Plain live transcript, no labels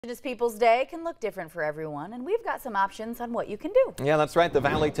Indigenous Peoples Day can look different for everyone, and we've got some options on what you can do. Yeah, that's right. The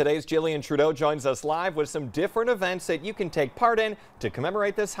Valley Today's Jillian Trudeau joins us live with some different events that you can take part in to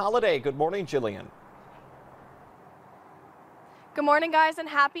commemorate this holiday. Good morning, Jillian. Good morning, guys, and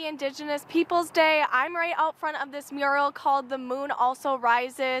happy Indigenous Peoples Day. I'm right out front of this mural called The Moon Also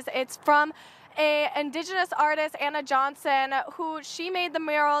Rises. It's from an Indigenous artist, Anna Johnson, she made the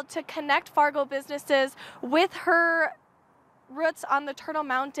mural to connect Fargo businesses with her roots on the Turtle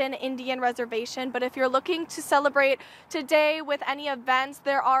Mountain Indian Reservation. But if you're looking to celebrate today with any events,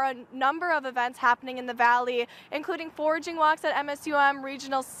 there are a number of events happening in the Valley, including foraging walks at MSUM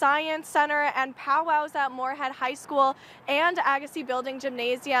Regional Science Center and powwows at Moorhead High School and Agassiz Building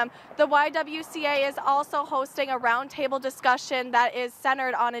Gymnasium. The YWCA is also hosting a roundtable discussion that is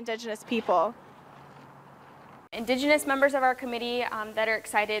centered on Indigenous people. Indigenous members of our committee that are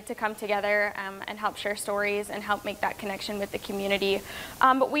excited to come together and help share stories and help make that connection with the community.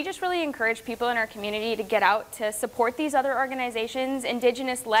 But we just really encourage people in our community to get out to support these other organizations,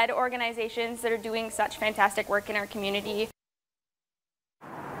 Indigenous-led organizations that are doing such fantastic work in our community.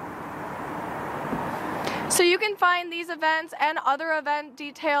 So you can find these events and other event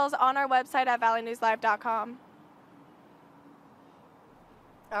details on our website at valleynewslive.com.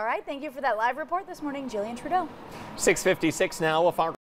 All right, thank you for that live report this morning, Jillian Trudeau. 6:56 now.